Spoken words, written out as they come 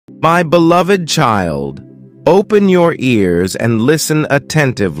My beloved child, open your ears and listen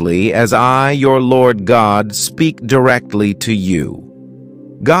attentively as I, your Lord God, speak directly to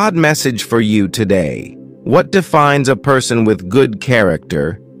you. God message for you today. What defines a person with good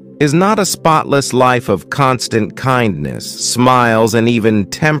character is not a spotless life of constant kindness, smiles, and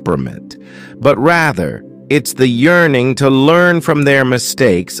even temperament, but rather, it's the yearning to learn from their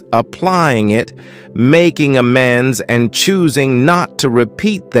mistakes, applying it, making amends, and choosing not to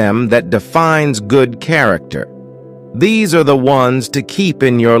repeat them that defines good character. These are the ones to keep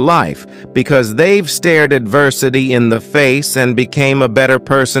in your life because they've stared adversity in the face and became a better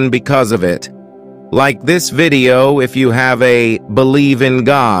person because of it. Like this video, if you have a believe in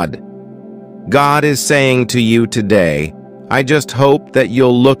God. God is saying to you today, I just hope that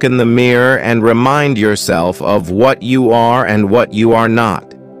you'll look in the mirror and remind yourself of what you are and what you are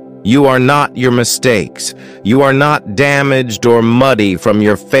not. You are not your mistakes. You are not damaged or muddy from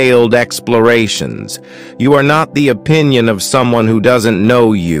your failed explorations. You are not the opinion of someone who doesn't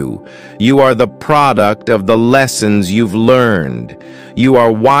know you. You are the product of the lessons you've learned. You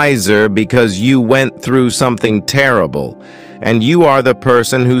are wiser because you went through something terrible. And you are the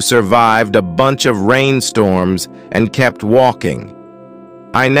person who survived a bunch of rainstorms and kept walking.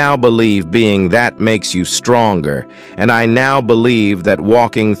 I now believe being that makes you stronger, and I now believe that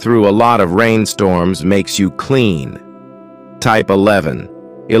walking through a lot of rainstorms makes you clean. Type 11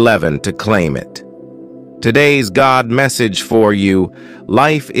 to claim it. Today's God message for you: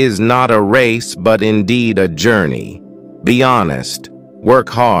 life is not a race, but indeed a journey. Be honest, work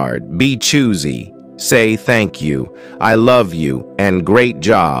hard, be choosy. Say thank you, I love you, and great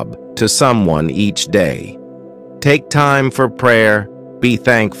job to someone each day. Take time for prayer, be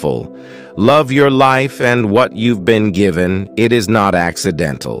thankful. Love your life and what you've been given. It is not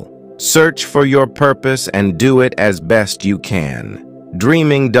accidental. Search for your purpose and do it as best you can.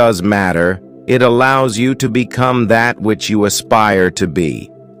 Dreaming does matter. It allows you to become that which you aspire to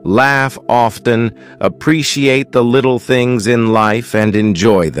be. Laugh often, appreciate the little things in life and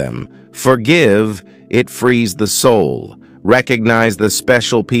enjoy them. Forgive, it frees the soul. Recognize the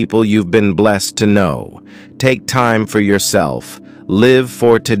special people you've been blessed to know. Take time for yourself. Live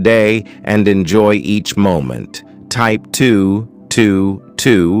for today and enjoy each moment. Type 2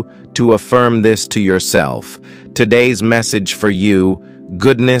 to affirm this to yourself. Today's message for you: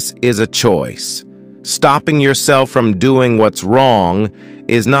 goodness is a choice. Stopping yourself from doing what's wrong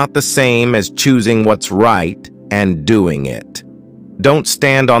is not the same as choosing what's right and doing it. Don't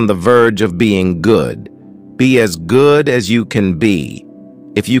stand on the verge of being good. Be as good as you can be.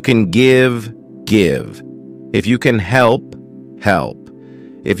 If you can give, give. If you can help, help.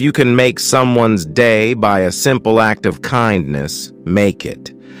 If you can make someone's day by a simple act of kindness, make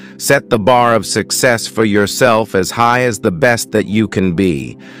it. Set the bar of success for yourself as high as the best that you can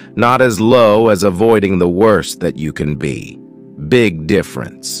be, not as low as avoiding the worst that you can be. Big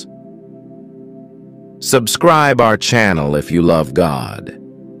difference. Subscribe our channel if you love God.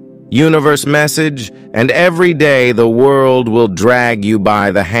 Universe message, and every day the world will drag you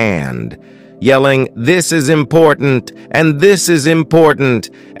by the hand, yelling, this is important, and this is important,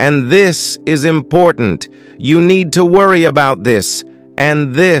 and this is important. You need to worry about this,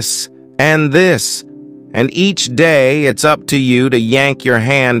 and this, and this. And each day it's up to you to yank your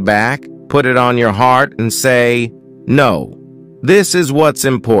hand back, put it on your heart, and say, no. This is what's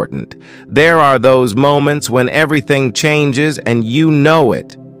important. There are those moments when everything changes and you know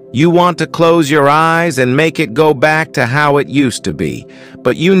it. You want to close your eyes and make it go back to how it used to be,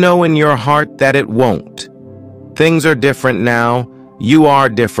 but you know in your heart that it won't. Things are different now, you are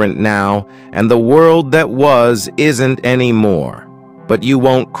different now, and the world that was isn't anymore. But you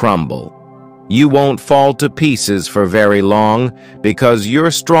won't crumble. You won't fall to pieces for very long because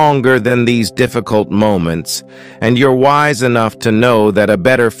you're stronger than these difficult moments, and you're wise enough to know that a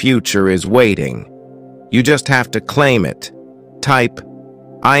better future is waiting. You just have to claim it. Type,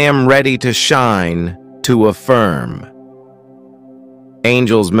 I am ready to shine, to affirm.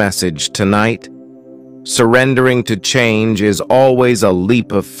 Angel's message tonight: surrendering to change is always a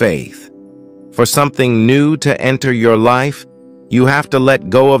leap of faith. For something new to enter your life, you have to let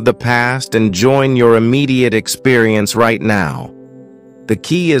go of the past and join your immediate experience right now. The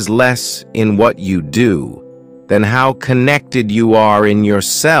key is less in what you do than how connected you are in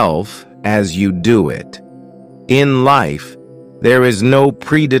yourself as you do it. In life, there is no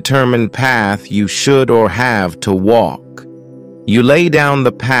predetermined path you should or have to walk. You lay down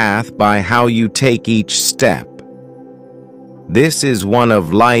the path by how you take each step. This is one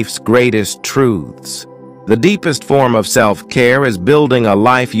of life's greatest truths. The deepest form of self-care is building a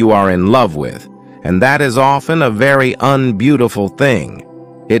life you are in love with, and that is often a very unbeautiful thing.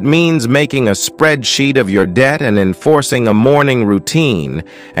 It means making a spreadsheet of your debt and enforcing a morning routine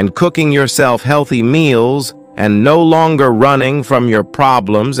and cooking yourself healthy meals and no longer running from your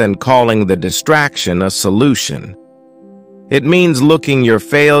problems and calling the distraction a solution. It means looking your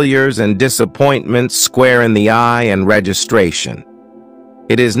failures and disappointments square in the eye and registration.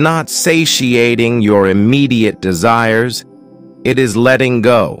 It is not satiating your immediate desires. It is letting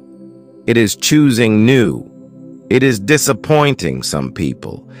go. It is choosing new. It is disappointing some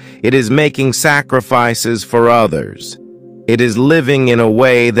people. It is making sacrifices for others. It is living in a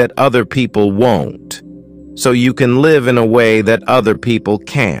way that other people won't, so you can live in a way that other people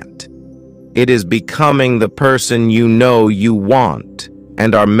can't. It is becoming the person you know you want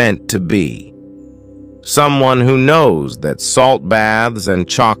and are meant to be. Someone who knows that salt baths and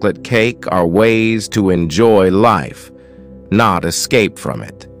chocolate cake are ways to enjoy life, not escape from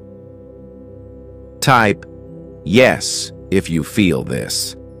it. Type yes if you feel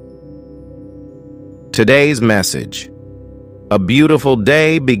this. Today's message: a beautiful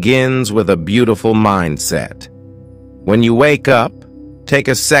day begins with a beautiful mindset. When you wake up, take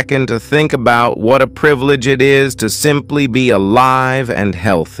a second to think about what a privilege it is to simply be alive and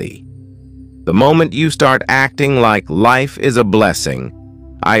healthy. The moment you start acting like life is a blessing,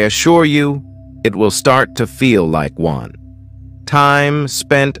 I assure you, it will start to feel like one. Time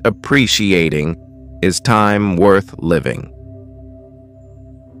spent appreciating is time worth living.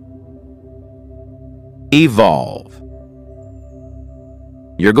 Evolve.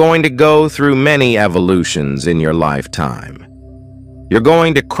 You're going to go through many evolutions in your lifetime. You're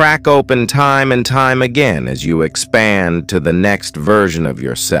going to crack open time and time again as you expand to the next version of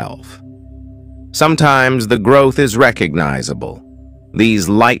yourself. Sometimes the growth is recognizable, these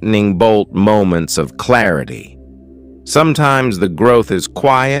lightning bolt moments of clarity. Sometimes the growth is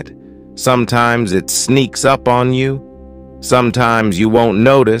quiet, sometimes it sneaks up on you. Sometimes you won't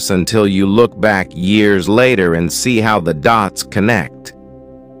notice until you look back years later and see how the dots connect.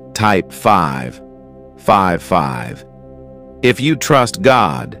 Type 555. If you trust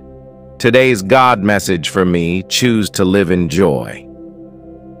God, today's God message for me: choose to live in joy.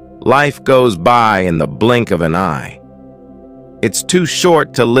 Life goes by in the blink of an eye. It's too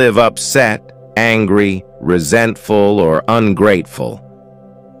short to live upset, angry, resentful, or ungrateful.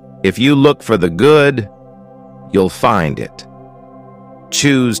 If you look for the good, you'll find it.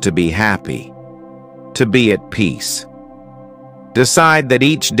 Choose to be happy, to be at peace. Decide that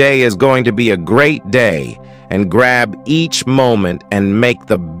each day is going to be a great day and grab each moment and make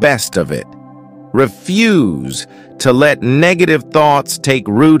the best of it. Refuse to let negative thoughts take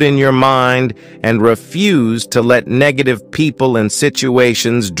root in your mind and refuse to let negative people and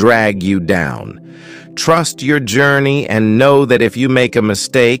situations drag you down. Trust your journey and know that if you make a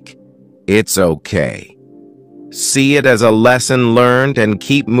mistake, it's okay. See it as a lesson learned and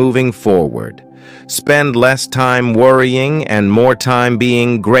keep moving forward. Spend less time worrying and more time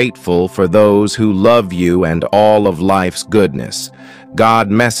being grateful for those who love you and all of life's goodness. God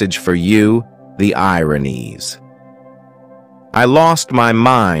message for you: the ironies. I lost my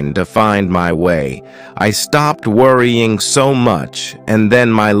mind to find my way. I stopped worrying so much, and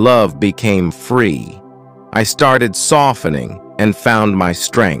then my love became free. I started softening and found my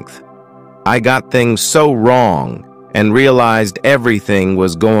strength. I got things so wrong and realized everything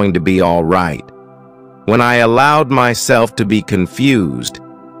was going to be all right. When I allowed myself to be confused,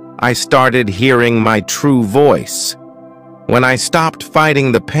 I started hearing my true voice. When I stopped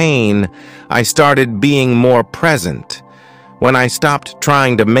fighting the pain, I started being more present. When I stopped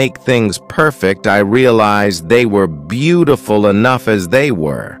trying to make things perfect, I realized they were beautiful enough as they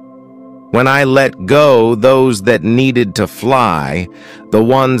were. When I let go those that needed to fly, the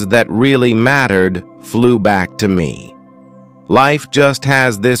ones that really mattered flew back to me. Life just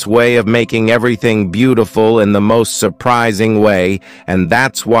has this way of making everything beautiful in the most surprising way, and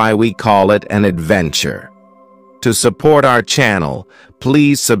that's why we call it an adventure. To support our channel,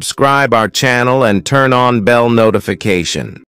 please subscribe our channel and turn on bell notification.